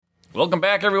Welcome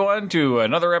back, everyone, to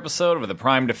another episode of the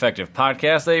Prime Defective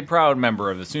podcast, a proud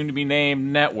member of the soon-to-be-named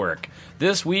network.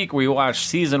 This week, we watched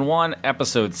Season 1,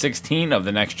 Episode 16 of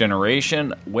The Next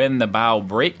Generation, When the Bough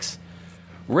Breaks,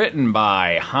 written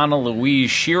by Hannah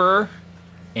Louise Shearer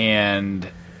and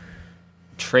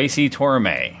Tracy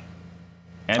Torme.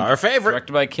 And our favorite.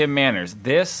 Directed by Kim Manners.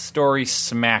 This story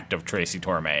smacked of Tracy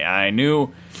Torme. I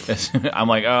knew, I'm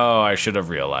like, oh, I should have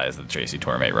realized that Tracy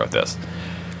Torme wrote this.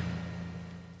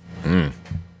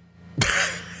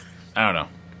 I don't know.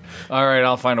 All right,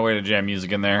 I'll find a way to jam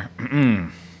music in there.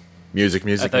 Music.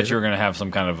 I thought you were going to have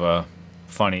some kind of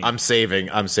funny. I'm saving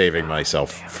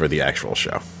myself for the actual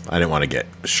show. I didn't want to get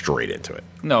straight into it.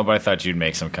 No, but I thought you'd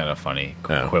make some kind of funny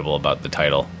quibble about the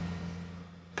title.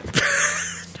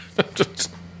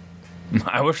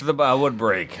 I wish the bow would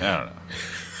break. I don't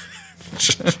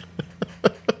know.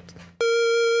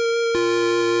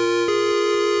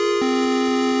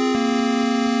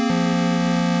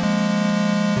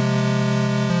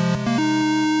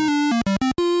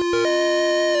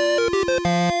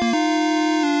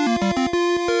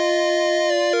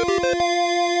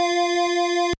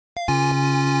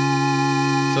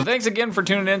 Thanks again for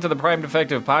tuning in to the Prime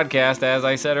Defective podcast. As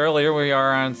I said earlier, we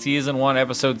are on Season 1,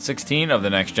 Episode 16 of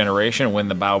The Next Generation, When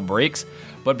the Bough Breaks.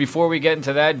 But before we get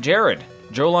into that, Jared,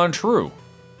 Joel on True.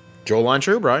 Joel on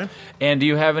True, Brian. And do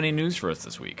you have any news for us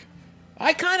this week?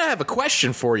 I kind of have a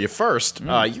question for you first. You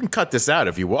can cut this out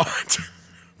if you want.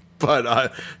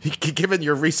 But given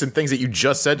your recent things that you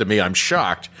just said to me, I'm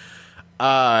shocked.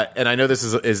 And I know this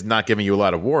is not giving you a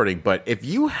lot of warning, but if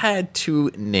you had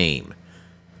to name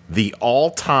the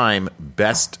all-time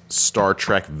best Star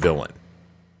Trek villain,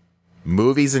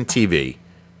 movies and TV,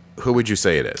 who would you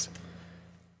say it is?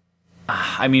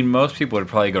 I mean, most people would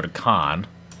probably go to Khan.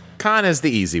 Khan is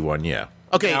the easy one, yeah.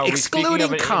 Okay, now,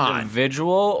 excluding Khan.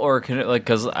 Individual, or can it, like,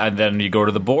 because then you go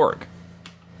to the Borg.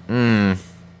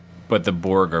 But the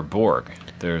Borg are Borg.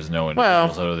 There's no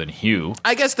individuals other than Hugh.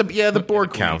 I guess the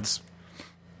Borg counts.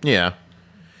 Yeah.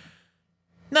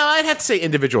 No, I'd have to say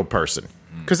individual person.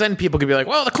 Because then people could be like,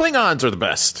 well, the Klingons are the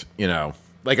best, you know.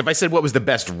 Like, if I said what was the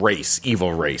best race,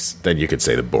 evil race, then you could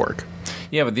say the Borg.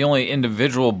 Yeah, but the only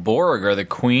individual Borg are the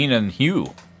Queen and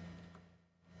Hugh.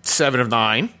 7 of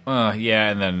 9. Yeah,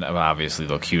 and then obviously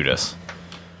Locutus.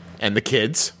 And the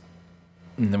kids.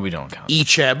 No, we don't count.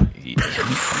 Echeb.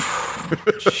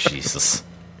 Jesus.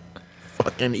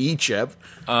 Fucking Echeb.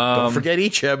 Don't forget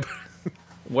Echeb.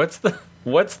 What's the...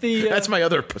 That's my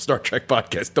other Star Trek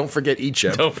podcast. Don't forget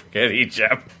Echeb. Don't forget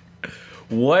Echeb.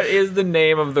 What is the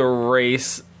name of the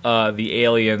race, the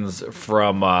aliens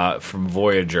from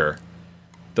Voyager?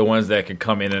 The ones that could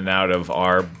come in and out of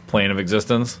our plane of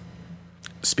existence?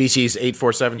 Species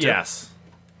 8472?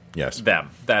 Yes. Them.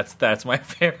 That's my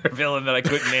favorite villain that I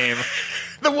couldn't name.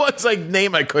 The ones I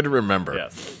couldn't remember.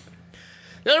 Yes.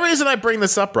 The only reason I bring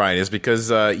this up, Brian, is because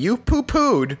you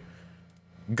poo-pooed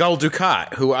Gul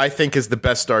Dukat, who I think is the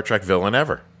best Star Trek villain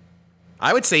ever.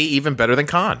 I would say even better than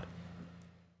Khan.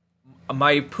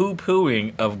 My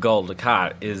poo-pooing of Gul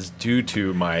Dukat is due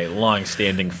to my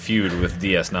long-standing feud with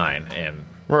DS9 and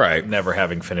never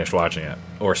having finished watching it,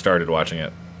 or started watching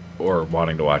it, or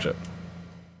wanting to watch it.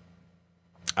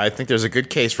 I think there's a good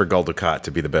case for Gul Dukat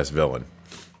to be the best villain.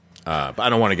 But I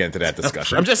don't want to get into that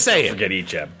discussion. I'm just saying. Don't forget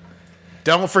Echeb.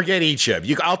 Don't forget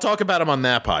Echeb. I'll talk about him on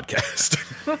that podcast.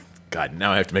 God,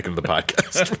 now I have to make him the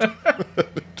podcast.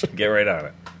 Get right on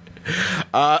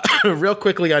it. Real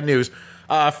quickly on news.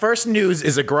 First news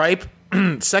is a gripe.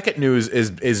 Second news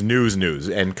is news,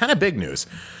 and kind of big news.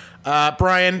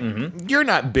 Brian, you're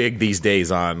not big these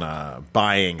days on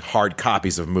buying hard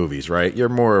copies of movies, right?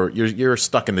 You're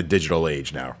stuck in the digital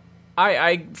age now.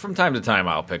 I from time to time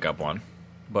I'll pick up one,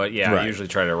 but yeah, I usually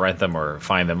try to rent them or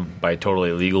find them by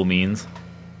totally legal means.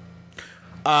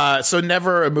 So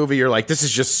never a movie you're like, this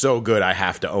is just so good, I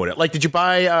have to own it. Like, did you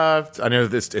buy, I know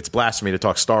it's blasphemy to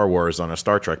talk Star Wars on a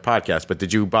Star Trek podcast, but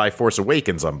did you buy Force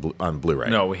Awakens on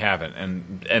Blu-ray? No, we haven't.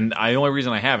 And the only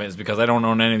reason I haven't is because I don't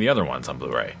own any of the other ones on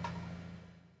Blu-ray.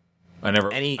 I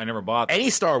never bought them. Any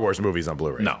Star Wars movies on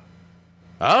Blu-ray? No.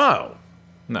 Oh.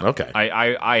 No. Okay.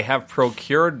 I have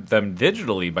procured them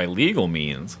digitally by legal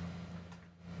means.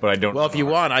 But I don't. Well, if you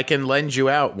want, I can lend you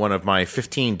out one of my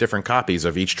 15 different copies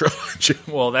of each trilogy.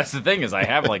 Well, that's the thing is I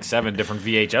have like 7 different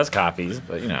VHS copies,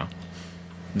 but you know,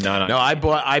 no. I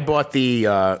bought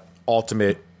the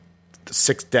ultimate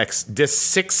 6-disc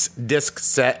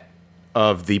set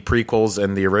of the prequels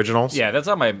and the originals. Yeah, that's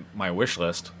on my wish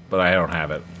list, but I don't have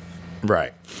it.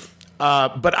 Right.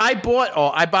 But I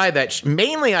buy that.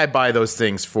 Mainly, I buy those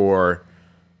things for.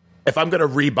 If I'm going to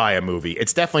rebuy a movie,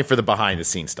 it's definitely for the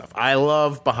behind-the-scenes stuff. I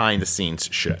love behind-the-scenes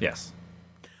shit. Yes.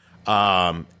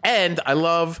 And I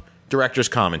love director's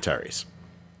commentaries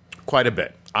quite a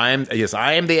bit. I am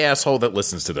the asshole that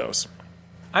listens to those.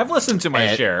 I've listened to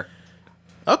my share.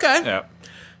 Okay.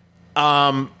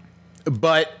 Yeah.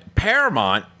 But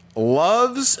Paramount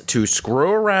loves to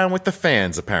screw around with the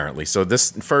fans, apparently. So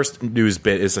this first news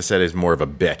bit, as I said, is more of a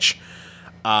bitch.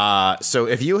 So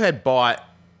if you had bought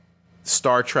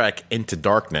Star Trek Into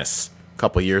Darkness a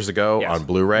couple years ago on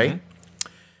Blu-ray,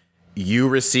 you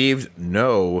received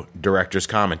no director's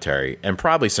commentary and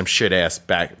probably some shit-ass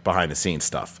back behind-the-scenes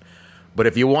stuff. But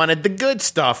if you wanted the good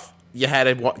stuff, you had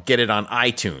to get it on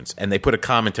iTunes, and they put a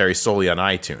commentary solely on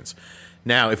iTunes.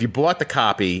 Now, if you bought the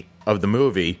copy of the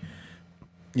movie,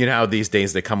 you know how these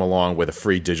days they come along with a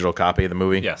free digital copy of the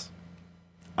movie? Yes.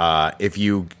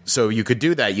 So you could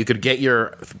do that. You could get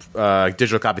your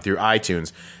digital copy through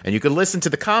iTunes, and you could listen to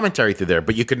the commentary through there,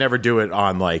 but you could never do it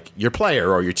on like your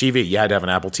player or your TV. You had to have an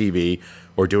Apple TV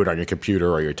or do it on your computer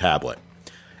or your tablet.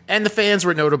 And the fans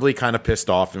were notably kind of pissed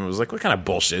off and was like, what kind of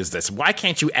bullshit is this? Why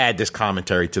can't you add this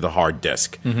commentary to the hard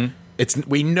disk?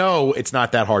 We know it's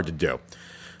not that hard to do.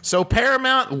 So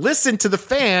Paramount listened to the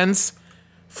fans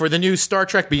for the new Star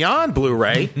Trek Beyond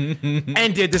Blu-ray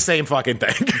and did the same fucking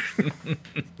thing.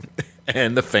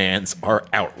 And the fans are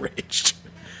outraged.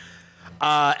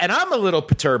 And I'm a little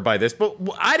perturbed by this, but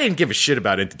I didn't give a shit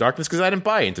about Into Darkness because I didn't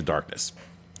buy Into Darkness.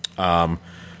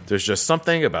 There's just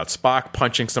something about Spock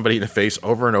punching somebody in the face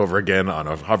over and over again on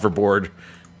a hoverboard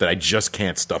that I just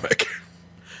can't stomach.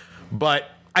 But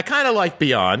I kind of like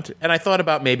Beyond, and I thought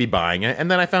about maybe buying it, and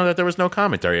then I found out there was no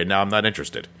commentary, and now I'm not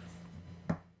interested.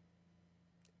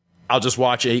 I'll just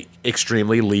watch a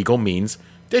extremely legal means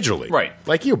digitally. Right.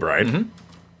 Like you, Brian.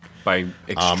 By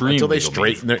extreme until they legal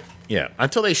straighten means.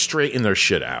 until they straighten their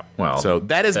shit out. Well, so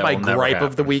that is my gripe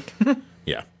of the happen. week.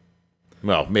 Yeah.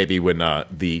 Well, maybe when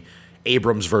the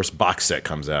Abrams verse box set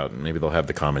comes out, maybe they'll have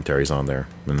the commentaries on there,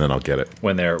 and then I'll get it.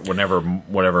 Whenever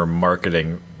whatever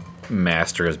marketing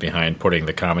master is behind putting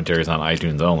the commentaries on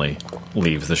iTunes only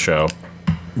leaves the show.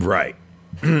 Right.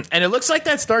 And it looks like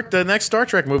the next Star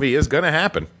Trek movie is going to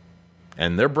happen.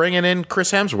 And they're bringing in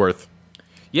Chris Hemsworth.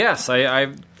 Yes,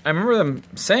 I remember them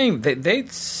saying they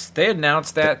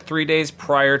announced that 3 days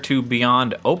prior to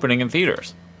Beyond opening in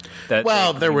theaters.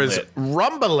 Well, there was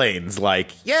rumblings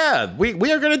like, yeah, we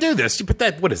are going to do this.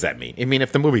 But what does that mean? I mean,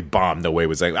 if the movie bombed, no way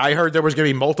was like. I heard there was going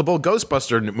to be multiple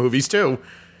Ghostbuster movies too.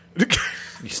 But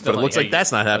it looks like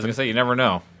that's not happening. I was going to say, you never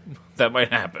know. That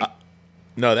might happen.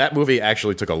 No, that movie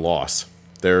actually took a loss.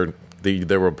 There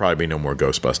will probably be no more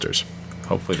Ghostbusters.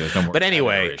 Hopefully there's no more. But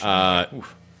anyway,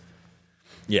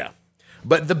 yeah.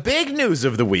 But the big news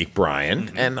of the week,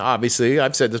 Brian, and obviously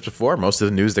I've said this before, most of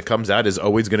the news that comes out is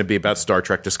always going to be about Star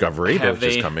Trek Discovery. Have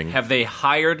they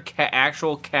hired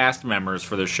actual cast members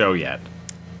for the show yet?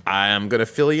 I'm going to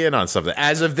fill you in on something.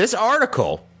 As of this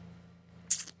article,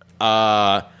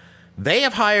 they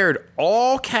have hired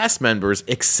all cast members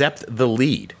except the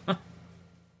lead.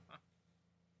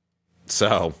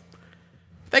 So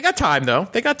they got time, though.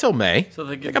 They got till May. So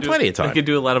they got plenty of time. They could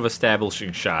do a lot of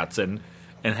establishing shots and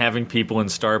having people in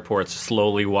starports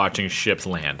slowly watching ships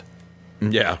land.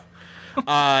 Yeah.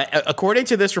 According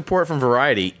to this report from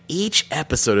Variety, each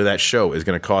episode of that show is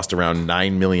going to cost around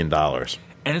 $9 million.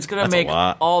 And it's going to make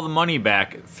all the money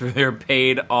back through their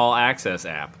paid all-access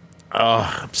app.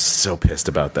 Oh, I'm so pissed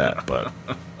about that, but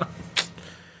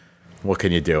what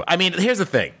can you do? I mean, here's the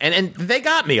thing, and they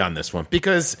got me on this one,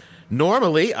 because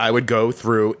normally I would go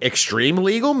through extreme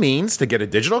legal means to get a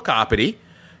digital copy,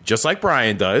 just like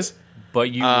Brian does.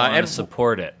 But you want to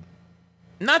support it.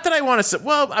 Not that I want to...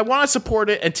 Well, I want to support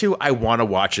it, and two, I want to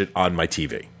watch it on my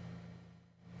TV.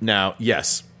 Now,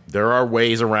 yes, there are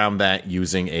ways around that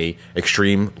using a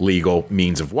extreme legal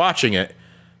means of watching it,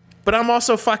 but I'm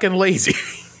also fucking lazy.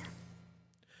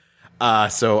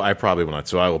 So I probably will not.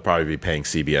 So I will probably be paying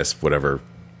CBS whatever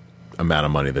amount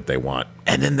of money that they want.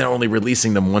 And then they're only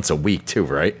releasing them once a week, too,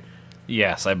 right?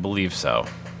 Yes, I believe so.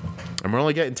 And we're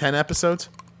only getting 10 episodes?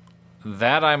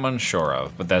 That I'm unsure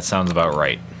of, but that sounds about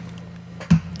right.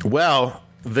 Well,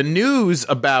 the news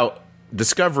about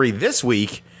Discovery this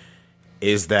week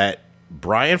is that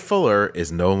Brian Fuller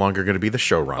is no longer going to be the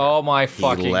showrunner. Oh, my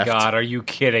fucking God. Are you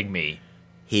kidding me?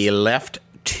 He left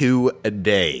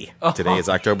today. Today is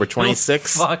October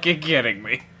 26th. You're fucking kidding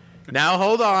me. Now,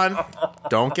 hold on.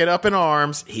 Don't get up in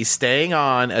arms. He's staying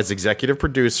on as executive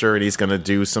producer, and he's going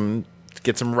to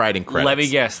get some writing credits. Let me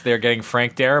guess. They're getting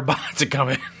Frank Darabont to come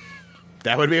in.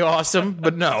 That would be awesome,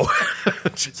 but no.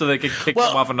 So they could kick him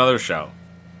off another show.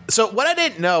 So what I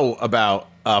didn't know about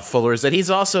Fuller is that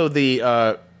he's also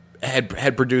the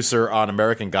head producer on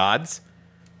American Gods,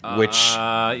 which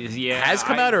has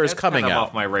come out or is coming kind of out.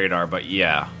 off my radar, but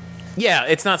yeah. Yeah,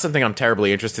 it's not something I'm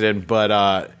terribly interested in,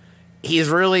 but he's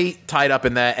really tied up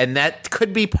in that, and that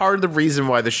could be part of the reason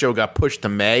why the show got pushed to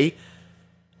May.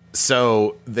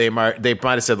 So they might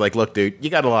have said, like, look, dude, you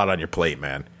got a lot on your plate,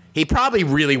 man. He probably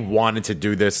really wanted to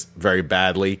do this very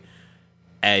badly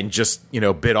and just,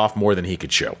 bit off more than he could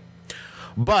chew.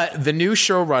 But the new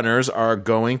showrunners are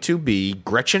going to be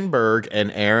Gretchen Berg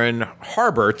and Aaron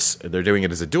Harberts. They're doing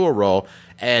it as a dual role,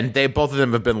 and both of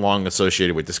them have been long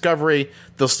associated with Discovery.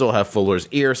 They'll still have Fuller's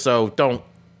ear, so don't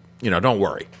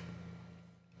worry.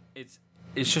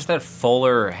 It's just that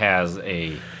Fuller has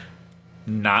a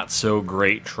not so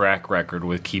great track record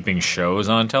with keeping shows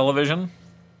on television.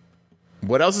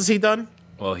 What else has he done?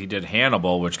 Well, he did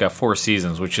Hannibal, which got 4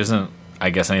 seasons, which isn't,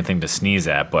 I guess, anything to sneeze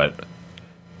at, but...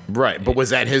 Right, but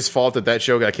was that his fault that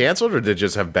show got canceled, or did it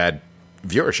just have bad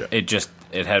viewership?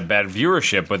 It had bad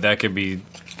viewership, but that could be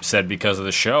said because of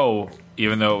the show.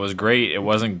 Even though it was great, it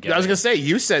wasn't getting... I was going to say,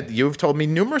 you've told me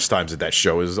numerous times that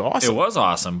show is awesome. It was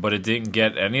awesome, but it didn't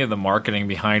get any of the marketing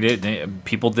behind it.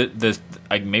 People did this,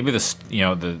 maybe this,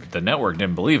 the network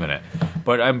didn't believe in it.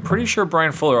 But I'm pretty sure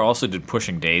Brian Fuller also did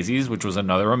Pushing Daisies, which was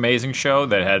another amazing show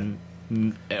that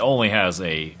only has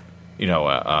a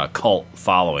cult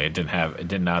following. It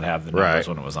did not have the numbers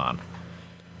when it was on.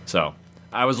 So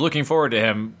I was looking forward to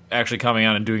him actually coming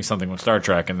on and doing something with Star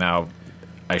Trek, and now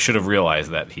I should have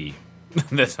realized that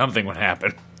that something would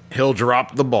happen. He'll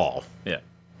drop the ball. Yeah.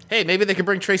 Hey, maybe they could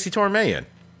bring Tracy Torme in.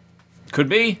 Could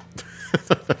be.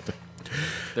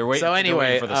 They're waiting. So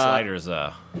anyway, for the Sliders.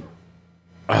 Oh,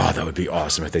 that would be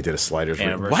awesome if they did a Sliders.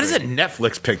 Why doesn't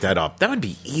Netflix pick that up? That would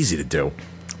be easy to do.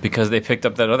 Because they picked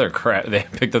up that other crap. They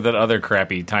picked up that other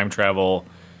crappy time travel,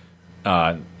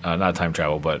 not time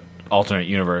travel, but alternate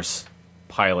universe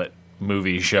pilot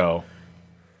movie show.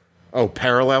 Oh,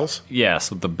 Parallels?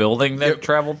 Yes, with the building that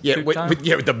traveled. With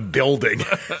the building.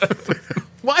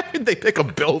 Why did they pick a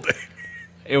building?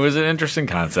 It was an interesting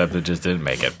concept that just didn't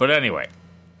make it. But anyway,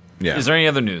 is there any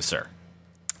other news, sir?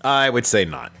 I would say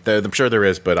not. I'm sure there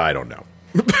is, but I don't know.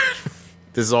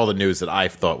 This is all the news that I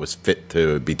thought was fit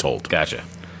to be told. Gotcha.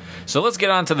 So let's get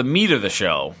on to the meat of the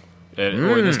show, or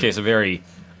in this case, a very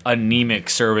anemic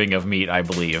serving of meat, I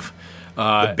believe.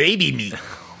 The baby meat.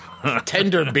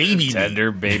 Tender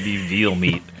baby veal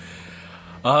meat.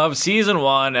 Of Season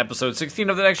 1, Episode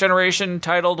 16 of The Next Generation,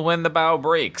 titled When the Bough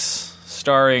Breaks,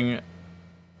 starring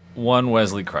one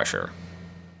Wesley Crusher.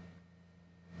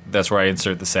 That's where I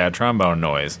insert the sad trombone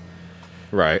noise.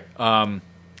 Right.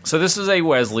 So this is a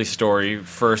Wesley story,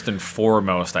 first and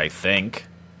foremost, I think.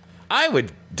 I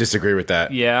would disagree with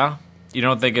that. Yeah? You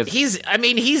don't think it's... He's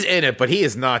in it, but he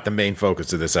is not the main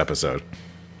focus of this episode.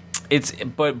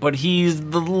 But he's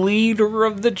the leader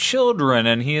of the children,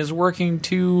 and he is working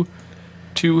to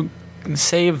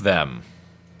save them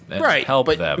and help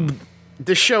them.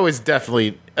 The show is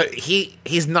definitely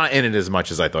he's not in it as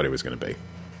much as I thought he was going to be.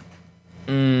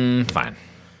 Fine,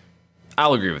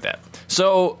 I'll agree with that.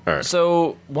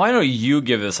 So why don't you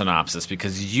give the synopsis,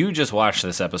 because you just watched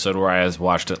this episode, whereas I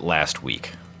watched it last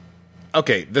week.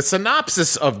 Okay, the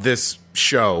synopsis of this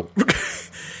show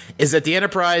is that the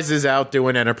Enterprise is out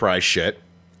doing Enterprise shit,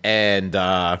 and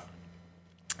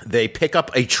they pick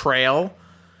up a trail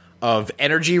of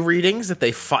energy readings that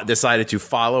they decided to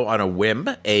follow on a whim,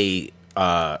 a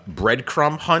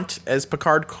breadcrumb hunt, as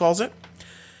Picard calls it.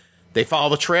 They follow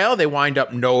the trail, they wind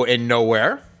up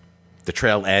nowhere. The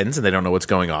trail ends, and they don't know what's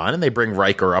going on, and they bring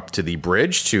Riker up to the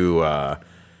bridge to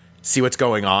see what's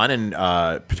going on,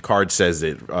 and Picard says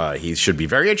that he should be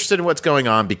very interested in what's going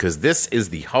on, because this is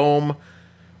the home,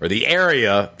 or the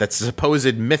area, that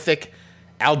supposed mythic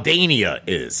Aldania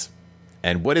is.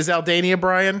 And what is Aldania,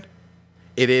 Brian?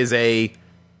 It is like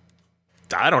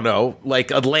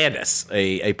Atlantis,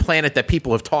 a planet that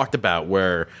people have talked about,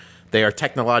 where they are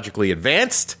technologically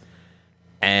advanced,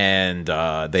 and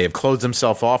they have closed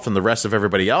themselves off from the rest of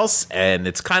everybody else, and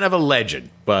it's kind of a legend.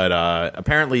 But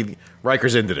apparently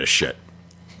Riker's into this shit.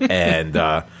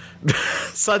 And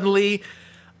suddenly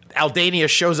Aldania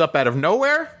shows up out of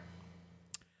nowhere,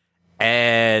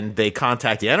 and they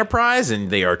contact the Enterprise, and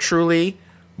they are truly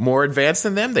more advanced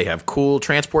than them. They have cool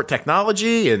transport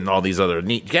technology and all these other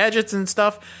neat gadgets and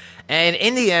stuff. And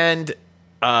in the end,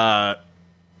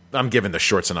 I'm giving the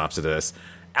short synopsis of this.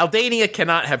 Aldania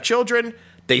cannot have children.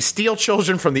 They steal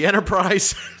children from the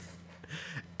Enterprise.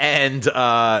 And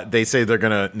they say they're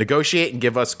going to negotiate and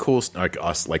give us cool, like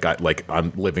us, like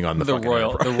I'm living on the fucking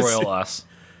Enterprise. The royal us,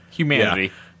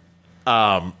 humanity.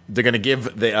 Yeah. They're going to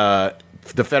give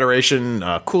the Federation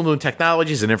cool new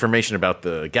technologies and information about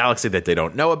the galaxy that they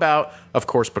don't know about. Of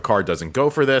course, Picard doesn't go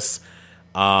for this.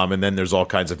 And then there's all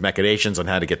kinds of machinations on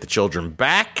how to get the children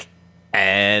back.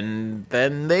 And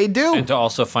then they do. And to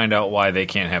also find out why they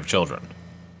can't have children.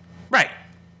 Right.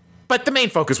 But the main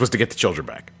focus was to get the children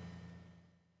back.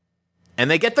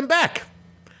 And they get them back.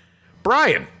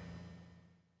 Brian.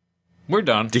 We're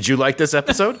done. Did you like this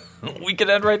episode? We could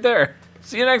end right there.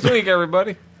 See you next week,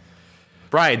 everybody.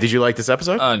 Brian, did you like this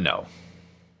episode? No.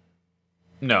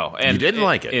 No. And you didn't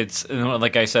like it? It's,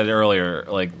 like I said earlier,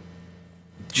 like,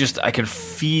 just I could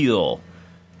feel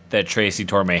that Tracy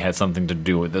Torme had something to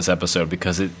do with this episode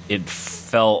because it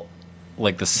felt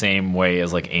like the same way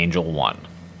as, like, Angel 1.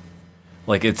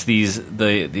 Like, it's these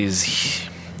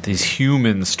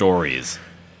human stories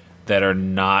that are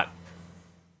not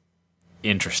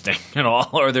interesting at all,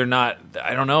 or they're not,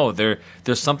 I don't know,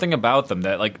 there's something about them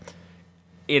that, like,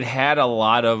 it had a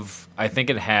lot of, I think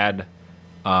it had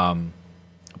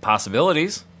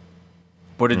possibilities,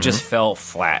 but it just fell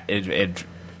flat. It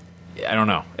I don't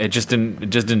know. It just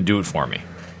didn't do it for me.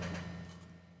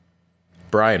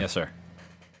 Brian. Yes, sir.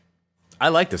 I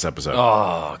like this episode.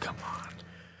 Oh, come on.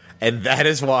 And that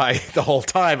is why the whole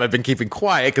time I've been keeping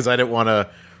quiet, because I didn't want to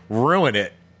ruin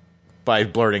it by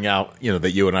blurting out,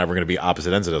 that you and I were going to be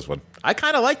opposite ends of this one. I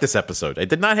kind of like this episode. I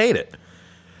did not hate it.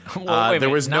 Well, there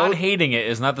was not hating it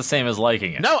is not the same as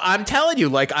liking it. No, I'm telling you,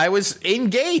 like, I was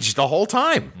engaged the whole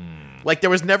time. Like,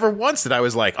 there was never once that I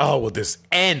was like, oh, will this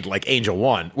end like Angel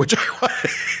 1? Which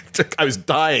I was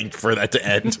dying for that to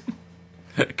end.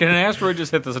 Can an asteroid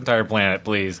just hit this entire planet,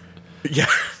 please? Yeah.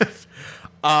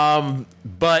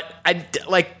 But I,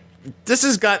 like,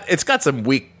 it's got some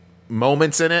weak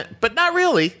moments in it, but not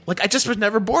really. Like, I just was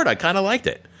never bored. I kind of liked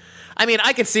it. I mean,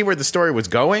 I could see where the story was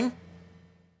going.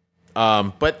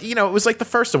 But, it was like the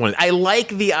first one. I like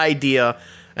the idea,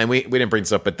 and we didn't bring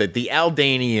this up, but that the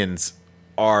Aldanians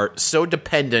are so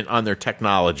dependent on their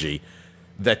technology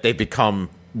that they become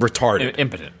retarded.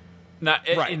 Impotent. Not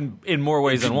right. in more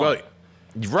ways than one.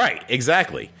 Right,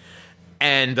 exactly.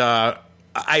 And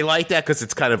I like that because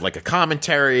it's kind of like a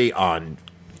commentary on,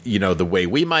 the way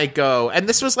we might go. And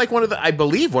this was like one of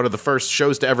the first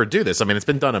shows to ever do this. I mean, it's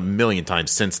been done a million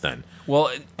times since then. Well,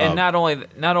 and not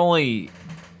only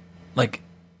like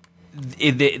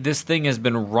this thing has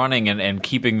been running and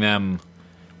keeping them,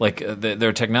 like,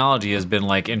 their technology has been,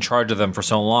 like, in charge of them for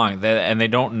so long, and they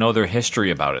don't know their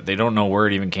history about it. They don't know where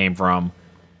it even came from.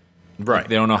 Right. Like,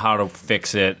 they don't know how to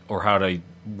fix it or how to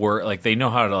work. Like, they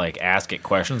know how to, like, ask it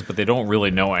questions, but they don't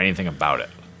really know anything about it.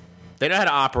 They know how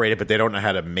to operate it, but they don't know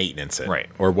how to maintenance it. Right.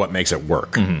 Or what makes it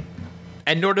work. Mm-hmm.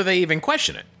 And nor do they even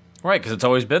question it. Right, because it's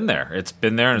always been there. It's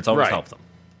been there, and it's always helped them.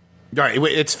 Right.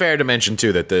 It's fair to mention,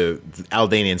 too, that the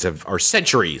Aldanians are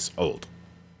centuries old.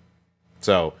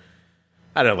 So,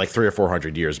 I don't know, like 300 or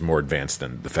 400 years more advanced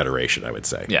than the Federation, I would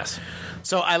say. Yes.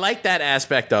 So I like that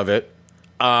aspect of it.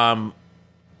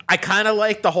 I kind of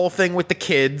like the whole thing with the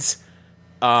kids,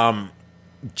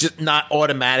 just not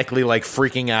automatically like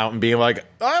freaking out and being like,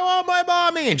 "I want my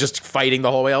mommy," and just fighting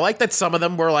the whole way. I like that some of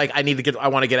them were like, I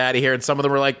want to get out of here," and some of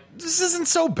them were like, "This isn't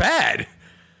so bad."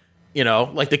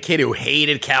 Like the kid who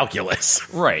hated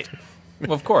calculus. Right.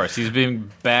 Well, of course, he's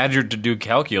being badgered to do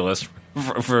calculus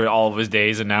for all of his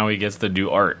days, and now he gets to do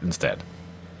art instead.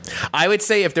 I would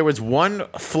say if there was one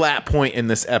flat point in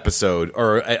this episode,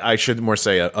 or I should more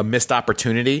say a missed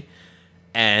opportunity,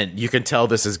 and you can tell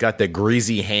this has got the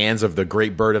greasy hands of the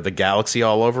great bird of the galaxy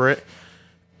all over it,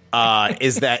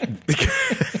 is that...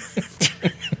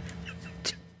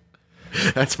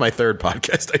 That's my third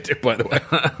podcast I do, by the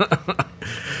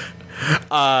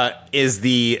way. Is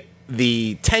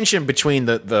the tension between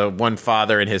the one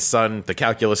father and his son, the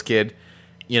calculus kid,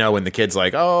 when the kid's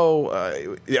like, or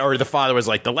the father was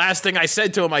like, the last thing I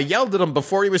said to him, I yelled at him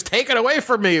before he was taken away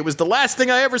from me. It was the last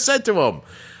thing I ever said to him.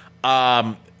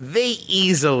 They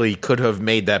easily could have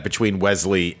made that between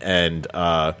Wesley and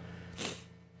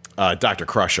Dr.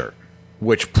 Crusher,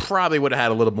 which probably would have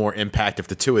had a little more impact if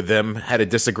the two of them had a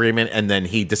disagreement and then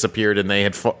he disappeared and they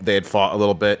had fought a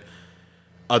little bit,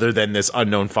 other than this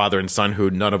unknown father and son who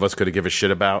none of us could have given a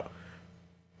shit about.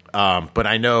 But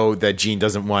I know that Gene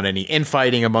doesn't want any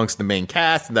infighting amongst the main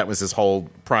cast, and that was his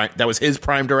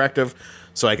prime directive.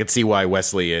 So I could see why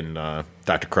Wesley and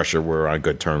Dr. Crusher were on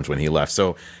good terms when he left.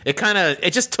 So it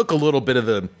just took a little bit of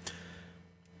the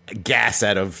gas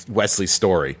out of Wesley's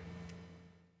story.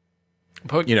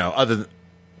 But, other than,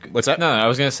 what's that? No, I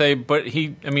was going to say, but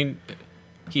he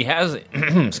has,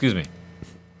 excuse me,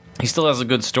 he still has a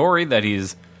good story that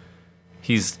he's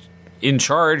in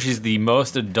charge. He's the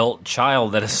most adult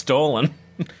child that is stolen.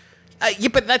 Yeah,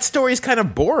 but that story is kind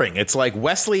of boring. It's like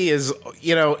Wesley is,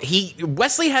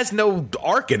 Wesley has no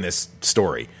arc in this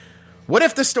story. What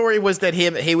if the story was that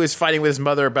he was fighting with his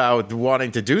mother about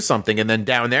wanting to do something, and then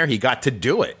down there he got to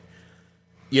do it?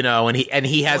 and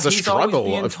he has a struggle.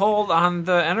 He's always being told on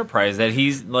the Enterprise that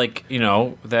he's like,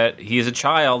 that he's a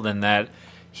child and that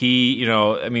he,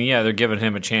 they're giving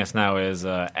him a chance now as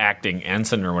acting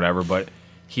ensign or whatever, but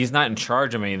he's not in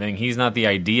charge of anything. He's not the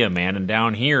idea man. And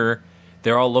down here,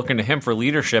 they're all looking to him for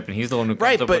leadership, and he's the one who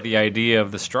comes up with the idea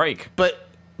of the strike. But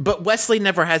Wesley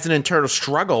never has an internal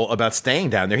struggle about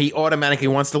staying down there. He automatically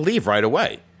wants to leave right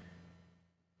away.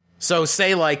 So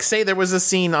say there was a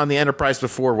scene on the Enterprise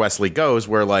before Wesley goes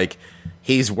where like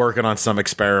he's working on some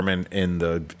experiment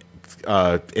in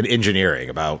engineering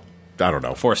about, I don't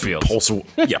know, force fields.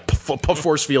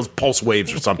 Force fields, pulse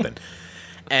waves or something.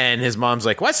 And his mom's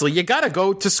like, Wesley, you got to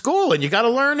go to school and you got to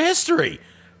learn history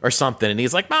or something. And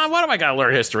he's like, Mom, why do I got to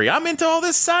learn history? I'm into all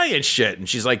this science shit. And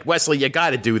she's like, Wesley, you got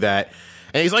to do that.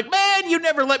 And he's like, man, you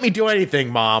never let me do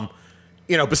anything, Mom.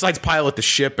 Besides pilot the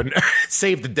ship and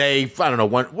save the day. I don't know,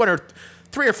 one or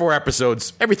 3 or 4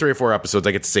 episodes. Every 3 or 4 episodes,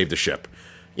 I get to save the ship.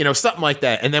 Something like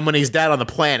that. And then when he's down on the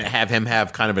planet, have him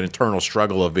have kind of an internal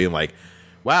struggle of being like,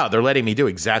 wow, they're letting me do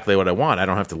exactly what I want. I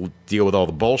don't have to deal with all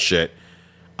the bullshit.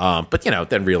 But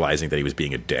then realizing that he was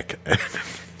being a dick.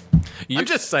 I'm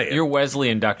just saying. Your Wesley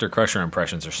and Dr. Crusher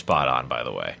impressions are spot on, by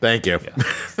the way. Thank you. Yeah.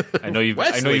 I know you've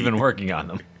been working on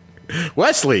them.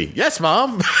 Wesley, yes,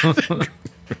 Mom.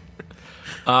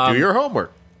 Do your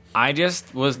homework. I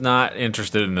just was not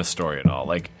interested in this story at all.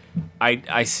 Like,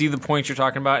 I see the points you're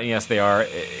talking about, and yes, they are.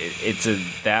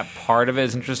 That part of it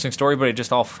is an interesting story, but it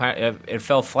just it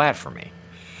fell flat for me.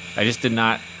 I just did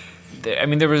not. I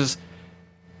mean,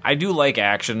 I do like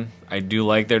action. I do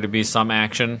like there to be some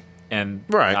action, and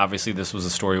obviously this was a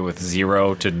story with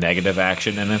 0 to negative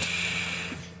action in it.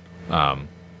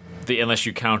 Unless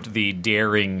you count the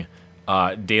daring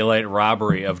daylight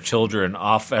robbery of children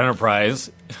off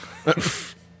Enterprise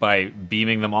by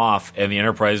beaming them off, and the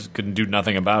Enterprise couldn't do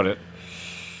nothing about it.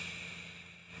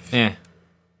 I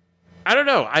don't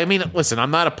know. I mean, listen,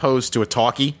 I'm not opposed to a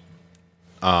talkie.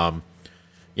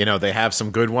 They have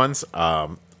some good ones.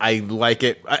 I like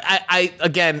it. I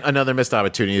again, another missed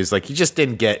opportunity is like he just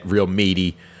didn't get real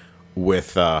meaty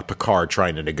with Picard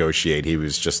trying to negotiate. He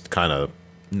was just kind of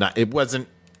not. It wasn't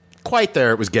quite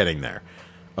there. It was getting there.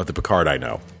 Of the Picard I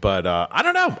know. But I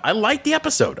don't know. I liked the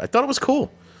episode. I thought it was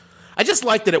cool. I just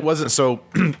liked that it wasn't so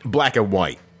black and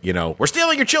white. We're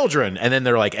stealing your children. And then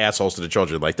they're like assholes to the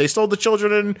children. Like, they stole the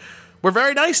children and we're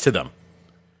very nice to them.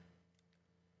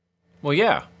 Well,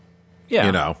 yeah.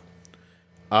 Yeah.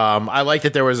 I like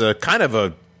that there was a kind of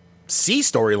a C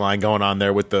storyline going on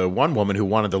there with the one woman who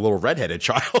wanted the little redheaded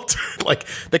child. Like,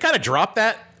 they kind of dropped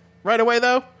that right away,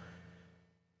 though.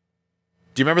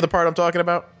 Do you remember the part I'm talking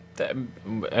about? I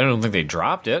don't think they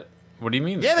dropped it. What do you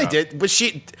mean? Yeah, they did. But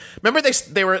remember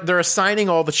they're assigning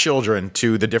all the children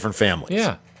to the different families.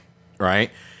 Yeah. Right?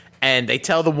 And they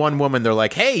tell the one woman, they're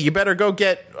like, hey, you better go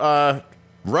get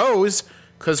Rose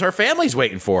because her family's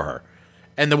waiting for her.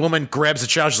 And the woman grabs the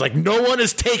child. She's like, no one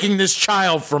is taking this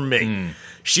child from me.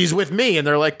 She's with me. And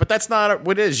they're like, but that's not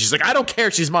what it is. She's like, I don't care.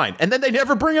 She's mine. And then they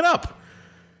never bring it up.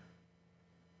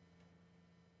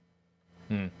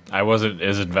 I wasn't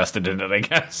as invested in it, I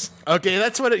guess. Okay,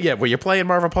 that's what it... Yeah, were you playing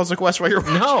Marvel Puzzle Quest while you were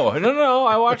watching? No.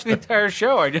 I watched the entire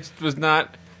show. I just was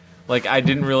not... Like, I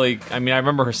didn't really... I mean, I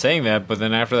remember her saying that, but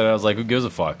then after that, I was like, who gives a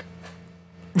fuck?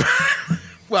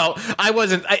 Well, I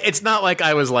wasn't... It's not like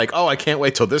I was like, oh, I can't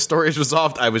wait till this story is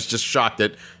resolved. I was just shocked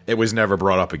that it was never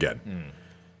brought up again.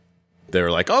 They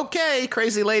were like, okay,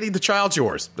 crazy lady, the child's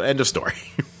yours. The end of story.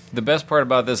 The best part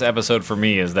about this episode for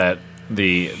me is that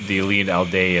the lead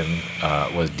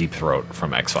Aldean was Deep Throat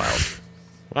from X-Files.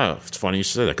 Wow, it's funny you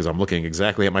say that because I'm looking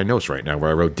exactly at my notes right now where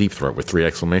I wrote Deep Throat with 3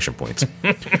 exclamation points.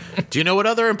 Do you know what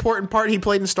other important part he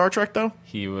played in Star Trek, though?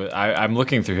 I'm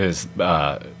looking through his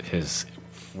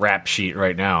rap sheet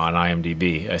right now on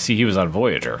IMDb. I see he was on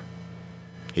Voyager.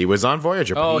 He was on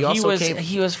Voyager. But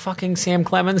he was fucking Sam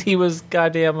Clemens. He was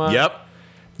goddamn. Yep,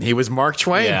 he was Mark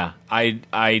Twain. Yeah,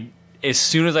 I as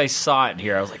soon as I saw it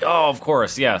here, I was like, oh, of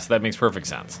course, yes, that makes perfect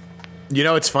sense. You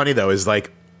know, what's funny though is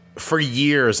like for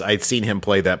years I'd seen him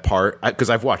play that part because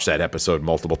I've watched that episode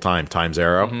multiple times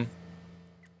Arrow,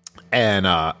 and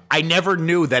I never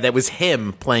knew that it was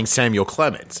him playing Samuel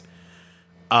Clemens.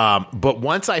 But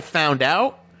once I found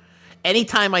out,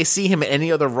 anytime I see him in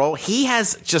any other role, he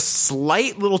has just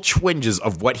slight little twinges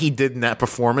of what he did in that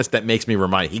performance that makes me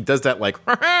remind. He does that like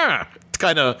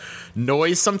kind of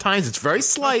noise sometimes. It's very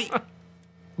slight,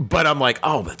 but I'm like,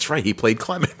 oh, that's right. He played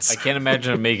Clemens. I can't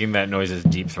imagine him making that noise as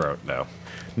Deep Throat, though.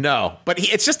 No, but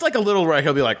it's just like a little right.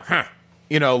 He'll be like,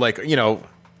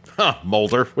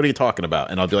 Mulder, what are you talking about?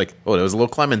 And I'll be like, oh, there was a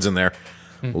little Clemens in there.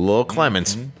 A little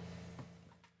Clemens.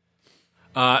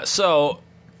 So,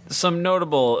 some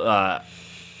notable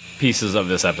pieces of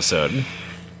this episode.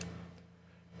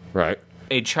 Right.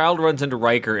 A child runs into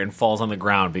Riker and falls on the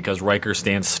ground because Riker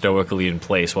stands stoically in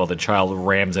place while the child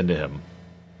rams into him.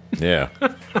 Yeah.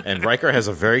 And Riker has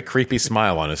a very creepy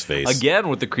smile on his face. Again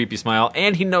with the creepy smile,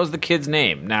 and he knows the kid's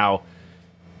name. Now,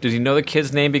 does he know the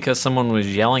kid's name because someone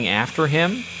was yelling after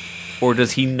him? Or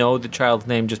does he know the child's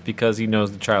name just because he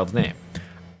knows the child's name?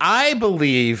 I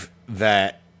believe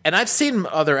that, and I've seen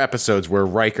other episodes where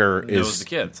Riker Knows the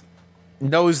kids.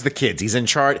 Knows the kids. He's in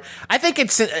charge. I think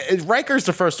it's Riker's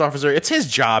the first officer. It's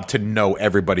his job to know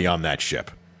everybody on that ship.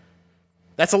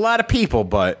 That's a lot of people,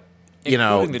 but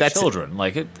Including the that's children.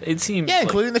 Like it seems. Yeah, like,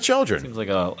 including the children. Seems like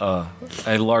a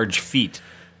large feat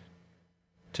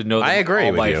to know them I agree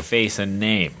all with by you. face and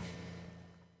name.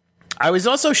 I was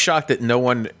also shocked that no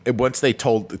one, once they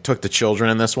took the children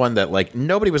in this one, that like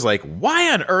nobody was like,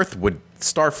 why on earth would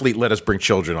Starfleet let us bring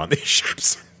children on these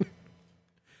ships?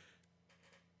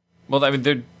 Well, I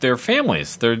mean, they're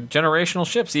families. They're generational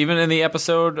ships. Even in the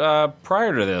episode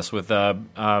prior to this with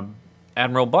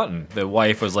Admiral Button, the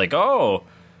wife was like, "Oh,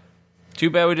 too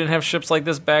bad we didn't have ships like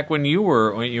this back when you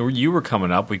were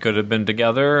coming up. We could have been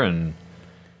together." And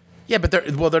yeah, but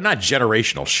they're not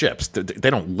generational ships. They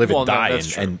don't live and die. That's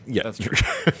true. Yeah, That's true.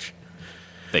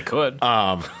 They could.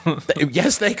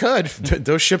 yes, they could.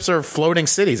 Those ships are floating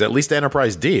cities. At least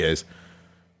Enterprise D is.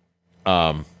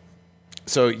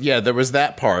 So yeah, there was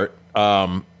that part.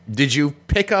 Did you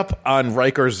pick up on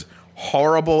Riker's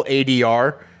horrible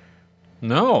ADR?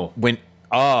 No.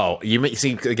 You may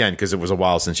see again because it was a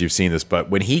while since you've seen this, but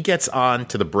when he gets on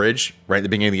to the bridge right at the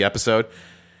beginning of the episode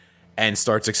and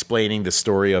starts explaining the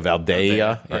story of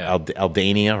Aldea or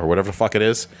Aldania or whatever the fuck it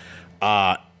is,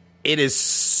 it is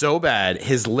so bad.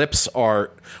 His lips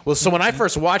are so. When I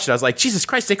first watched it, I was like, Jesus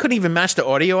Christ! They couldn't even match the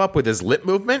audio up with his lip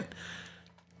movement.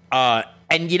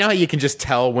 And you know how you can just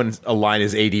tell when a line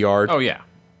is ADR'd? Oh, yeah.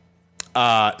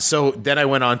 So then I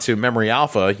went on to Memory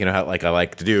Alpha, how like I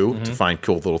like to do to find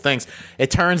cool little things. It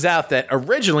turns out that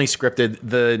originally scripted,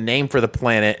 the name for the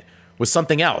planet was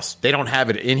something else. They don't have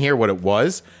it in here what it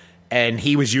was, and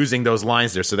he was using those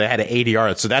lines there, so they had to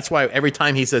ADR it. So that's why every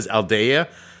time he says Aldea,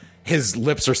 his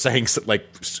lips are saying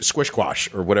like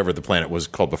Squishquash or whatever the planet was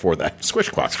called before that.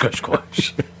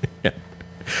 Squishquash. Yeah.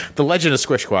 The Legend of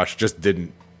Squishquash just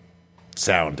didn't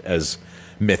sound as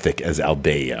mythic as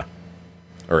Aldea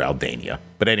or Aldania.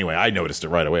 But anyway, I noticed it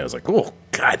right away. I was like, oh,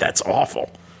 God, that's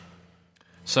awful.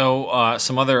 So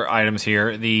some other items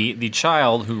here. The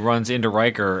child who runs into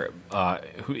Riker,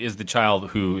 who is the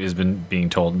child who has been being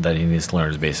told that he needs to learn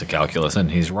his basic calculus,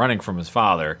 and he's running from his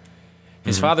father.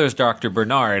 His father is Dr.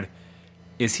 Bernard.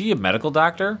 Is he a medical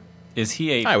doctor? Is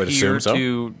he I would peer assume so.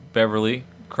 to Beverly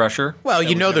Crusher? Well,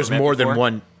 there's more than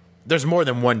one. There's more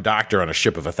than one doctor on a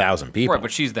ship of 1,000 people. Right, but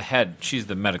she's the head. She's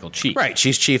the medical chief. Right,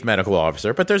 she's chief medical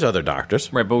officer, but there's other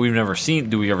doctors. Right, but we've never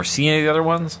seen. Do we ever see any of the other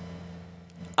ones?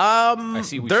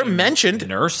 They're mentioned.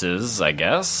 Nurses, I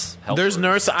guess. There's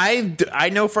nurse. I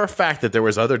know for a fact that there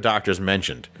was other doctors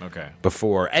mentioned. Okay.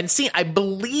 Before, and see, I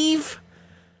believe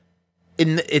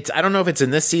I don't know if it's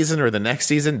in this season or the next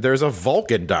season. There's a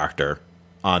Vulcan doctor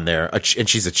on there, and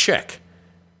she's a chick.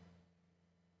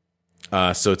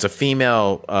 So it's a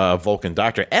female Vulcan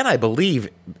doctor, and I believe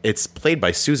it's played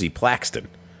by Susie Plaxton.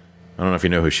 I don't know if you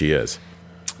know who she is.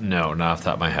 No, not off the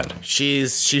top of my head.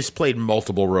 She's played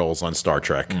multiple roles on Star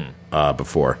Trek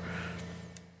before.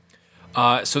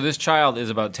 So this child is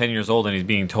about 10 years old, and he's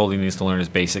being told he needs to learn his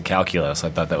basic calculus.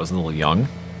 I thought that was a little young.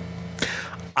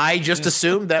 I just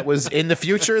assumed that was in the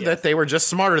future, that they were just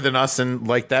smarter than us, and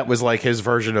like that was like his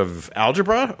version of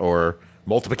algebra or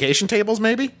multiplication tables,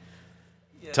 maybe.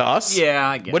 To us? Yeah,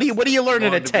 I guess. What are you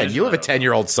learning at 10? division, You have a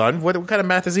 10-year-old son. What kind of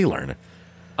math is he learning?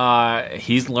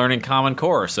 He's learning Common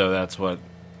Core, so that's what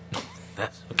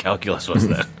calculus was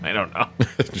then. I don't know.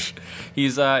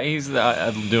 He's doing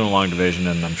a long division,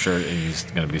 and I'm sure he's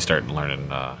going to be starting learning.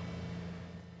 I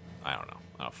don't know.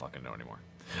 I don't fucking know anymore.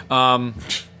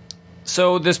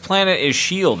 So this planet is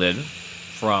shielded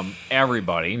from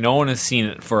everybody. No one has seen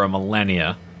it for a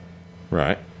millennia.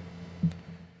 Right.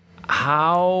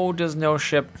 How does no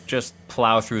ship just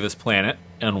plow through this planet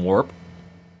and warp?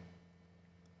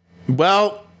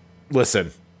 Well,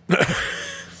 listen. I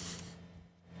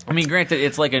mean, granted,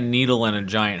 it's like a needle in a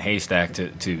giant haystack to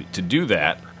do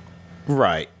that.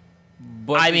 Right.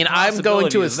 But I mean, I'm going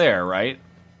to is there, right?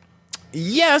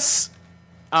 Yes.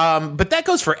 But that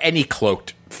goes for any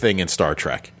cloaked thing in Star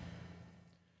Trek.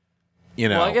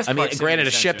 Well, I guess granted,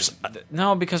 a ship's...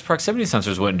 No, because proximity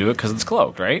sensors wouldn't do it because it's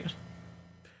cloaked, right?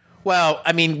 Well,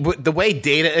 I mean, the way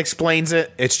Data explains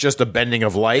it, it's just a bending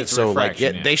of light. So, like,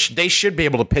 they should be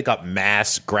able to pick up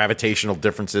mass gravitational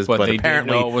differences. But they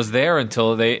apparently, didn't know it was there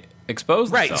until they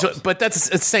expose themselves. Right. So, but that's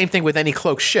the same thing with any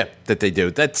cloaked ship that they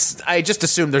do. I just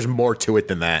assume there's more to it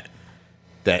than that.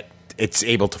 That it's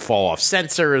able to fall off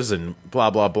sensors and blah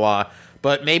blah blah.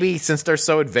 But maybe since they're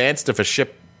so advanced, if a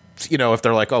ship, if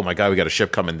they're like, oh my god, we got a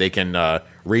ship coming, they can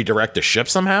redirect the ship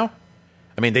somehow.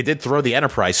 I mean, they did throw the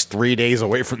Enterprise 3 days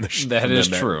away from the ship. That is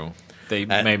true. They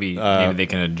maybe they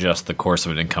can adjust the course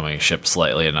of an incoming ship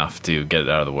slightly enough to get it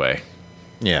out of the way.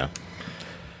 Yeah.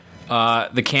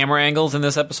 The camera angles in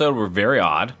this episode were very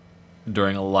odd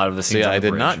during a lot of the scenes. See, on the I did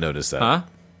bridge. not notice that. Huh?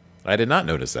 I did not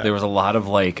notice that. There was a lot of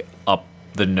up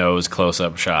the nose close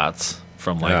up shots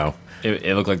from Oh.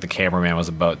 It looked like the cameraman was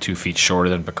about 2 feet shorter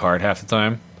than Picard half the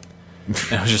time.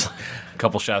 It was just a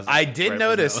couple shots. I did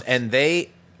notice, and they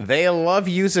love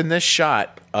using this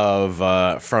shot of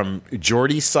from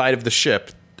Geordi's side of the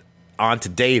ship onto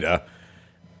Data,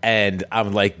 and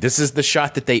I'm like, this is the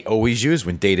shot that they always use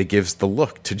when Data gives the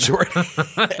look to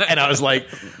Geordi. And I was like,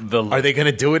 are they going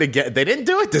to do it again? They didn't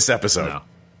do it this episode.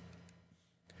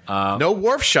 No. No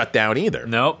Worf shutdown either.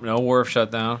 Nope, no Worf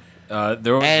shutdown.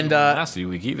 There was last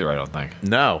week either, I don't think.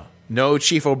 No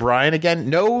Chief O'Brien again.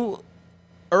 No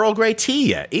Earl Grey tea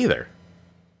yet either.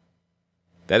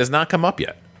 That has not come up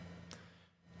yet.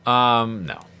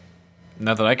 No.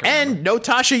 Not that I can remember. And no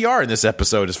Tasha Yar in this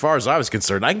episode, as far as I was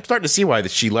concerned. I'm starting to see why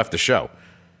she left the show.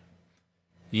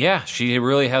 Yeah, she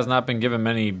really has not been given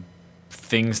many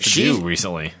things to do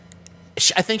recently.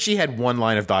 I think she had one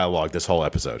line of dialogue this whole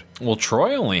episode. Well,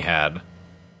 Troy only had...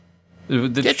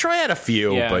 Troy had a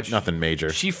few, but nothing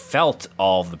major. She felt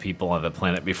all of the people on the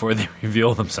planet before they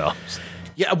reveal themselves.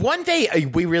 Yeah, one day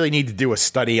we really need to do a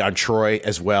study on Troy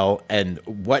as well and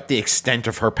what the extent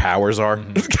of her powers are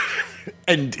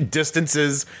and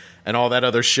distances and all that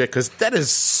other shit, because that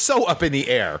is so up in the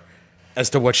air as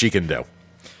to what she can do.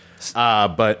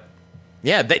 But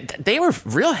yeah, they were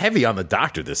real heavy on the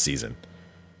Doctor this season.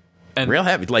 And, real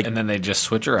heavy. And then they just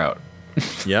switch her out.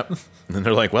 Yep. And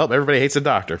they're like, well, everybody hates the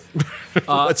Doctor.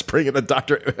 Let's bring in the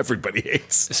Doctor everybody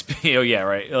hates. Oh, yeah,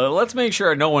 right. Let's make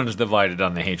sure no one's divided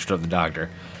on the hatred of the Doctor.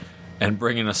 And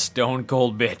bring in a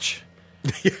stone-cold bitch.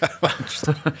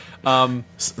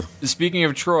 Speaking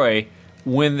of Troy,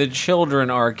 when the children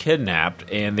are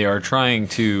kidnapped and they are trying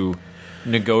to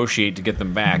negotiate to get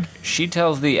them back, she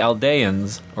tells the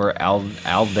Aldeans, or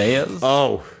Aldeas?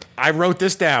 Oh, I wrote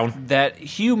this down. That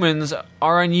humans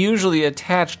are unusually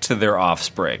attached to their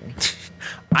offspring.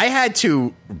 I had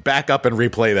to back up and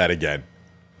replay that again.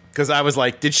 Because I was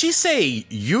like, did she say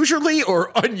usually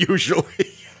or unusually?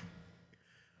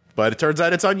 But it turns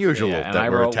out it's unusual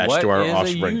that we're attached to our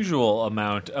offspring. What is a usual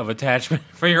amount of attachment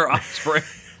for your offspring?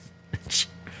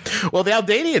 Well, the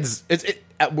Aldanians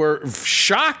were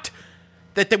shocked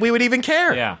that we would even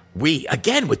care. Yeah. We,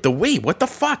 again, with the we. What the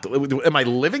fuck? Am I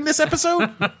living this episode?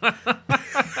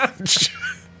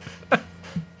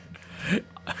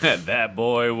 That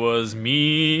boy was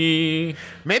me.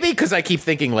 Maybe because I keep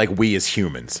thinking like we as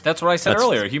humans. That's what I said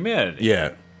earlier, humanity.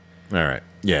 Yeah. All right.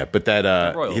 Yeah, but that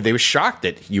they were shocked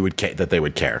that that they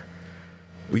would care.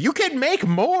 Well, you can make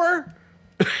more.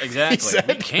 Exactly.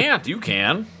 We can't. You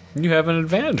can. You have an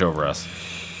advantage over us.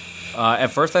 At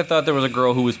first, I thought there was a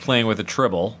girl who was playing with a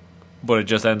tribble, but it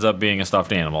just ends up being a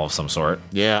stuffed animal of some sort.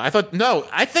 Yeah, I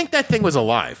think that thing was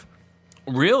alive.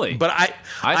 Really? But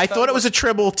I thought it was a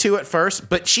tribble too at first,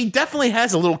 but she definitely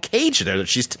has a little cage there that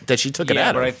she took it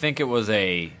out of. Yeah, but I think it was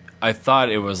I thought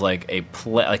it was like a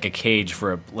cage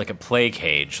for a play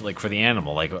cage, like for the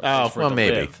animal, like for it to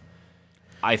maybe. Live.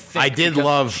 I think I did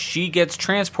love she gets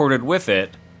transported with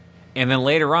it, and then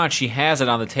later on she has it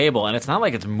on the table, and it's not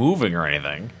like it's moving or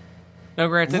anything. Now,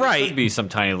 granted, it could be some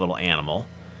tiny little animal.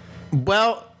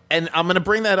 Well, and I'm going to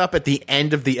bring that up at the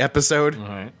end of the episode. All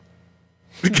right.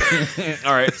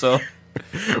 All right, so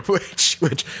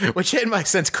which in my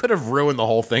sense could have ruined the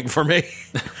whole thing for me.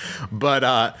 But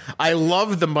I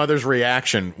love the mother's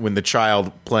reaction when the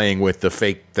child playing with the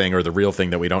fake thing or the real thing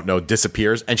that we don't know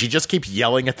disappears, and she just keeps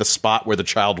yelling at the spot where the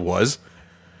child was.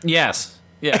 Yes.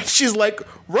 Yeah. And she's like,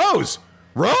 Rose,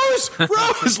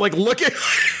 like look at.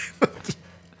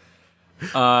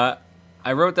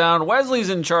 I wrote down Wesley's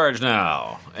in charge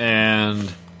now,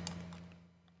 and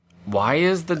why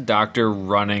is the Doctor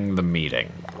running the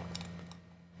meeting?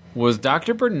 Was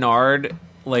Dr. Bernard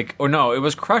or no, it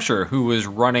was Crusher who was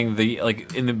running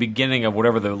in the beginning of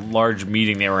whatever the large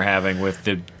meeting they were having with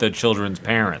the children's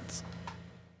parents.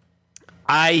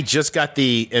 I just got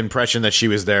the impression that she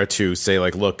was there to say,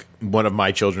 like, look, one of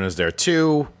my children is there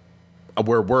too.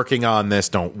 We're working on this,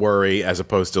 don't worry, as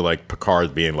opposed to like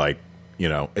Picard being like,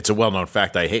 it's a well-known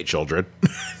fact I hate children.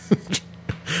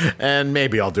 And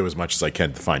maybe I'll do as much as I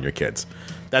can to find your kids.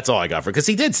 That's all I got for it. Because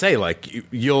he did say,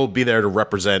 like, you'll be there to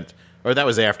represent Or that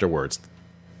was afterwards,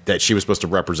 that she was supposed to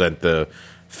represent the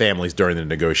families during the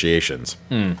negotiations.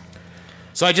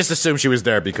 So I just assumed she was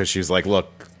there because she was like,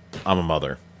 look, I'm a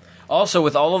mother. Also,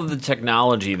 with all of the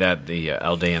technology that the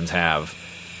Eldaeans have,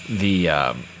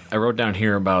 I wrote down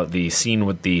here about the scene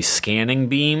with the scanning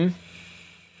beam,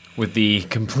 with the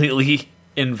completely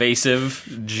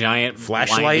invasive, giant,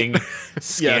 flashlight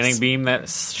scanning beam that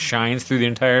shines through the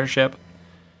entire ship.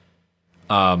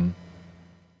 I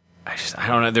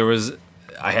don't know.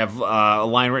 I have a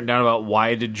line written down about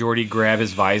why did Geordi grab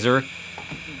his visor.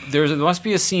 There must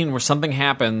be a scene where something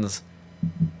happens,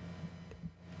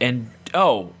 and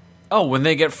when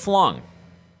they get flung.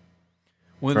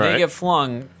 When they get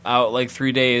flung out like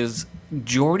 3 days,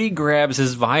 Geordi grabs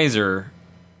his visor,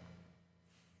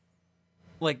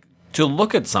 like, to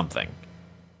look at something.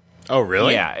 Oh,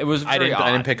 really? Yeah, it was. Very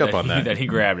I didn't pick up on that. That he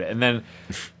grabbed it, and then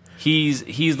he's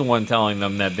the one telling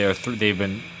them that they've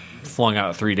been flung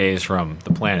out 3 days from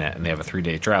the planet, and they have a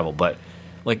 3-day travel. But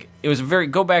like, it was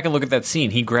go back and look at that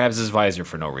scene. He grabs his visor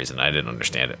for no reason. I didn't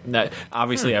understand it. Now,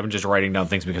 obviously, I'm just writing down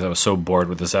things because I was so bored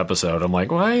with this episode. I'm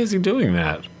like, why is he doing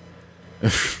that?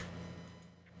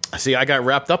 See, I got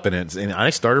wrapped up in it, and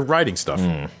I started writing stuff.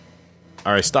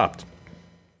 Or I stopped.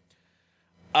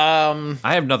 I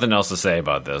have nothing else to say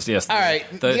about this. Yes, all right.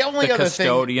 The only other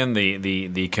custodian,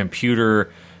 the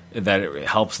computer that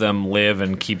helps them live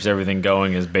and keeps everything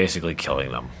going is basically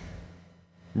killing them.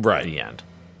 Right. At the end.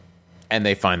 And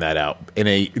they find that out in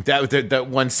that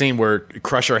one scene where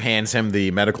Crusher hands him the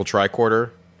medical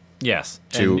tricorder. Yes,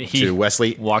 to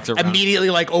Wesley. Walks around, immediately,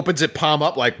 like, opens it palm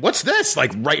up, like, what's this?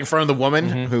 Like, right in front of the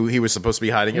woman who he was supposed to be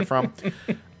hiding it from.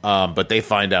 But they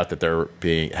find out that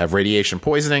have radiation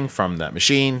poisoning from that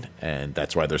machine, and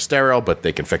that's why they're sterile. But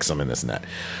they can fix them and this and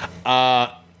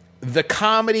that. The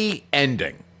comedy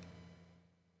ending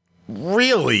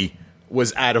really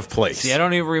was out of place. See, I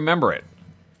don't even remember it.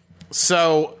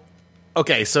 So,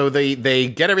 okay, so they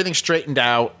get everything straightened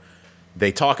out.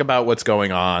 They talk about what's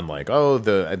going on, like,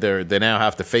 they now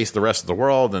have to face the rest of the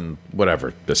world and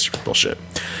whatever, this bullshit.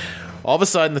 All of a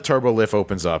sudden, the turbo lift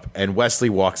opens up, and Wesley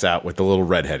walks out with the little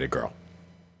redheaded girl.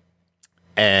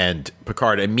 And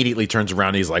Picard immediately turns around,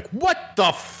 and he's like, what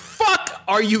the fuck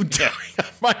are you doing on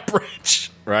my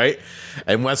bridge? Right?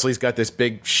 And Wesley's got this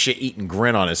big shit-eating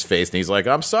grin on his face, and he's like,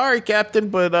 I'm sorry, Captain,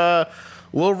 but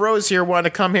little Rose here wanted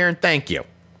to come here and thank you.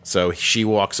 So she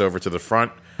walks over to the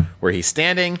front where he's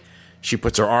standing. She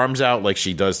puts her arms out like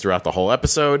she does throughout the whole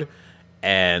episode,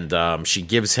 and she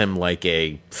gives him like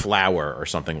a flower or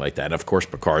something like that. And of course,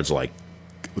 Picard's like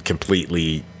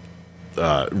completely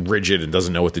rigid and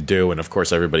doesn't know what to do. And of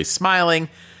course, everybody's smiling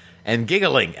and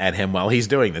giggling at him while he's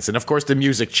doing this. And of course, the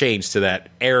music changed to that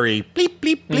airy bleep,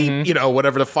 bleep, bleep,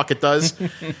 whatever the fuck it does.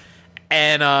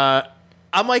 And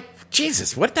I'm like,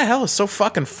 Jesus, what the hell is so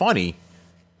fucking funny?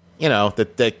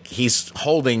 That he's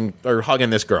holding or hugging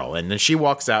this girl, and then she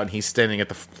walks out, and he's standing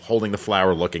holding the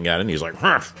flower, looking at it, and he's like,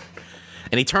 huh.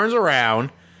 And he turns around,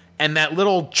 and that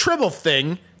little tribble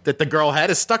thing that the girl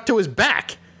had is stuck to his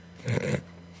back,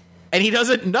 and he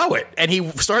doesn't know it, and he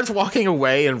starts walking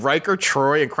away, and Riker,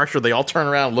 Troy, and Crusher, they all turn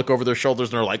around, and look over their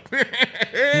shoulders, and they're like,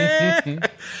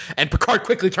 and Picard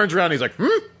quickly turns around, and he's like,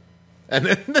 and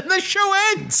then the show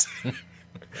ends.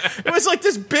 It was like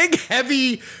this big,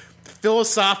 heavy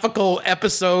philosophical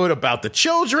episode about the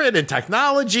children and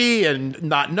technology and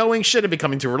not knowing shit and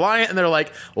becoming too reliant, and they're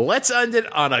like, let's end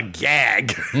it on a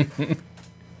gag.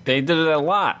 They did it a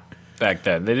lot back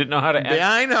then. They didn't know how to end it.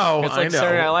 Yeah, I know. It's like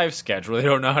Saturday Night Live sketch where they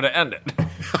don't know how to end it.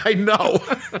 I know.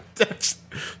 That's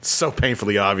so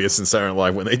painfully obvious in Saturday Night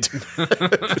Live when they do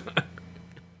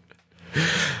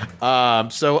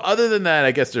that. So other than that,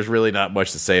 I guess there's really not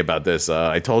much to say about this.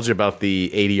 I told you about the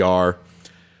ADR.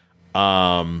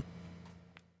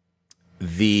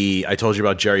 I told you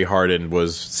about Jerry Hardin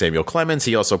was Samuel Clemens.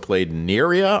 He also played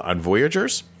Neria on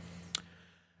Voyagers.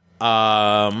 Wait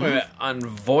a minute, on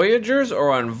Voyagers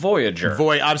or on Voyager?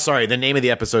 I'm sorry. The name of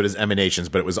the episode is Emanations,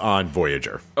 but it was on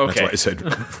Voyager. Okay. That's why I said,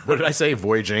 what did I say?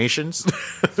 Voyaginations?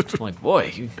 I'm like,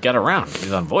 boy, you got around.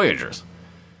 He's on Voyagers.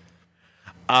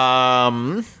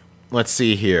 Let's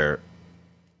see here.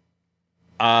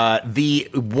 The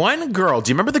one girl, do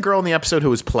you remember the girl in the episode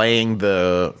who was playing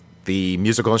the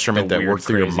musical instrument that worked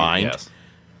through your mind? Yes.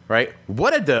 Right?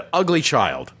 What the ugly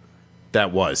child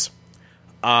that was.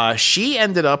 She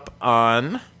ended up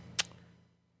on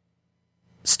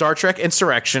Star Trek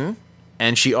Insurrection,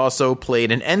 and she also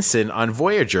played an ensign on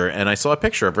Voyager, and I saw a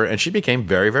picture of her, and she became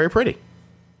very, very pretty.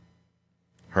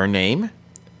 Her name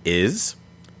is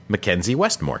Mackenzie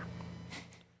Westmore.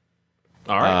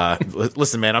 All right.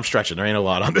 Listen, man, I'm stretching. There ain't a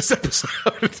lot on this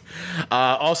episode.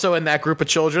 Also in that group of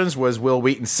children's was Will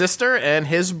Wheaton's sister and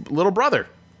his little brother,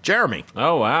 Jeremy.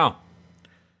 Oh, wow.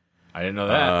 I didn't know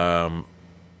that.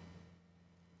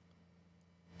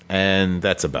 And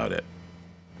that's about it.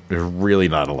 There's really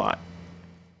not a lot.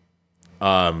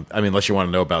 I mean, unless you want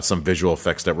to know about some visual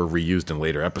effects that were reused in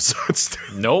later episodes.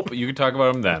 Nope, you can talk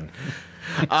about them then.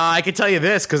 I can tell you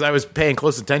this, because I was paying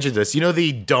close attention to this. You know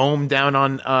the dome down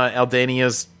on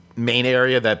Aldania's main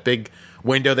area, that big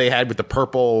window they had with the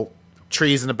purple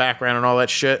trees in the background and all that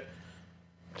shit?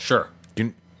 Sure.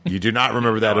 You do not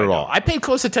remember that at all. I paid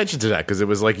close attention to that, because it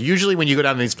was like, usually when you go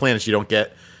down to these planets, you don't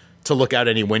get to look out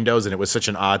any windows, and it was such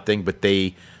an odd thing, but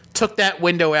they took that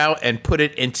window out and put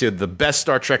it into the best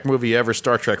Star Trek movie ever,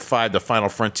 Star Trek V, The Final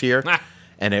Frontier.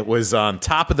 And it was on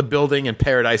top of the building in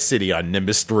Paradise City on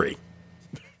Nimbus 3.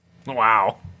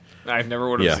 Wow. I never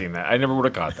would have seen that. I never would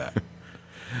have caught that.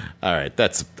 All right,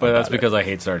 that's because I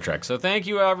hate Star Trek. So thank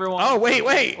you, everyone. Oh,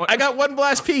 wait. I got one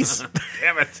last piece.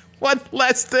 Damn it. One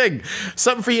last thing.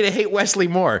 Something for you to hate Wesley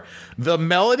more. The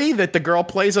melody that the girl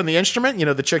plays on the instrument, you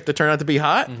know, the chick that turned out to be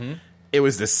hot, it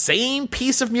was the same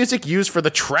piece of music used for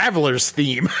the Travelers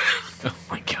theme. Oh,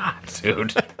 my God,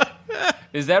 dude.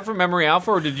 Is that from Memory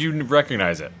Alpha, or did you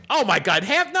recognize it? Oh, my God.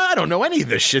 No, I don't know any of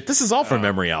this shit. This is all from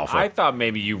Memory Alpha. I thought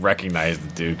maybe you recognized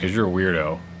it, dude, because you're a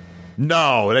weirdo.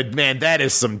 No, man, that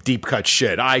is some deep cut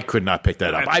shit. I could not pick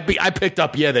that up. I picked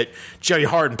up, that Jerry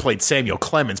Hardin played Samuel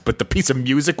Clemens, but the piece of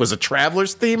music was a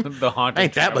Traveler's theme? The haunted I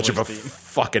ain't that much of a theme.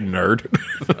 fucking nerd.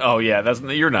 Oh, yeah,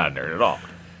 you're not a nerd at all.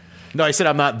 No, I said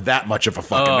I'm not that much of a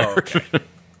fucking nerd. Okay.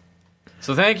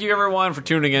 So thank you, everyone, for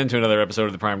tuning in to another episode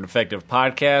of the Prime Defective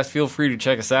Podcast. Feel free to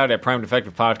check us out at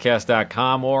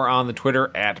primedefectivepodcast.com or on the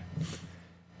Twitter at...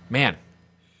 Man,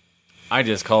 I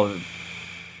just called it...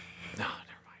 No,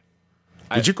 never mind.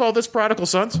 Did you call this Prodigal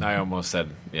Sons? I almost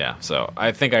said... Yeah, so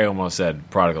I think I almost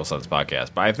said Prodigal Sons Podcast,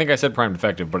 but I think I said Prime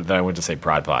Defective, but then I went to say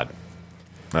Prod Pod.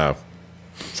 Oh.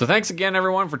 So thanks again,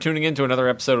 everyone, for tuning in to another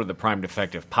episode of the Prime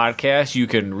Defective Podcast. You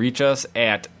can reach us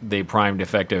at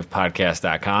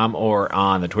theprimedefectivepodcast.com or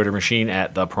on the Twitter machine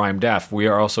at thePrimeDef. We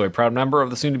are also a proud member of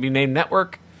the soon-to-be-named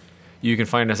network. You can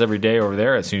find us every day over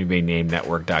there at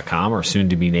soon-to-be-named-network.com or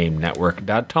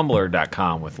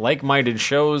soon-to-be-named-network.tumblr.com with like-minded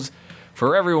shows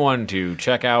for everyone to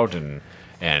check out and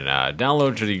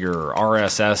download to your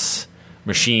RSS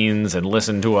machines and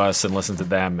listen to us and listen to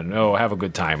them and have a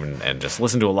good time and just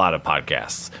listen to a lot of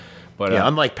podcasts. But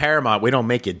unlike Paramount, we don't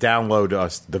make you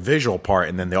download the visual part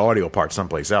and then the audio part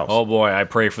someplace else. Oh boy, I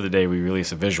pray for the day we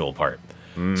release a visual part.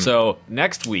 So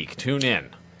next week, tune in.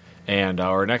 And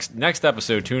our next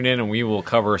episode, tune in and we will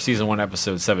cover Season 1,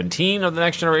 Episode 17 of The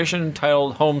Next Generation,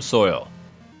 titled Home Soil,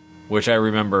 which I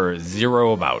remember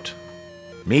zero about.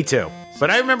 Me too. But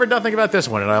I remember nothing about this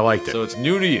one and I liked it. So it's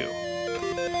new to you.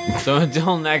 So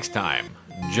until next time,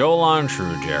 Joel on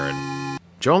True, Jared.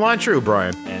 Joel on True,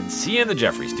 Brian. And see you in the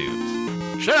Jeffries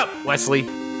tubes. Shut up, Wesley.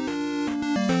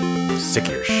 I'm sick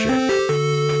of your shit.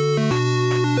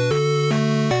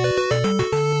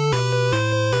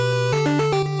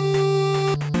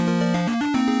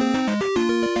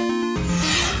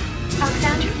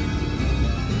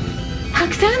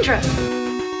 Alexandra?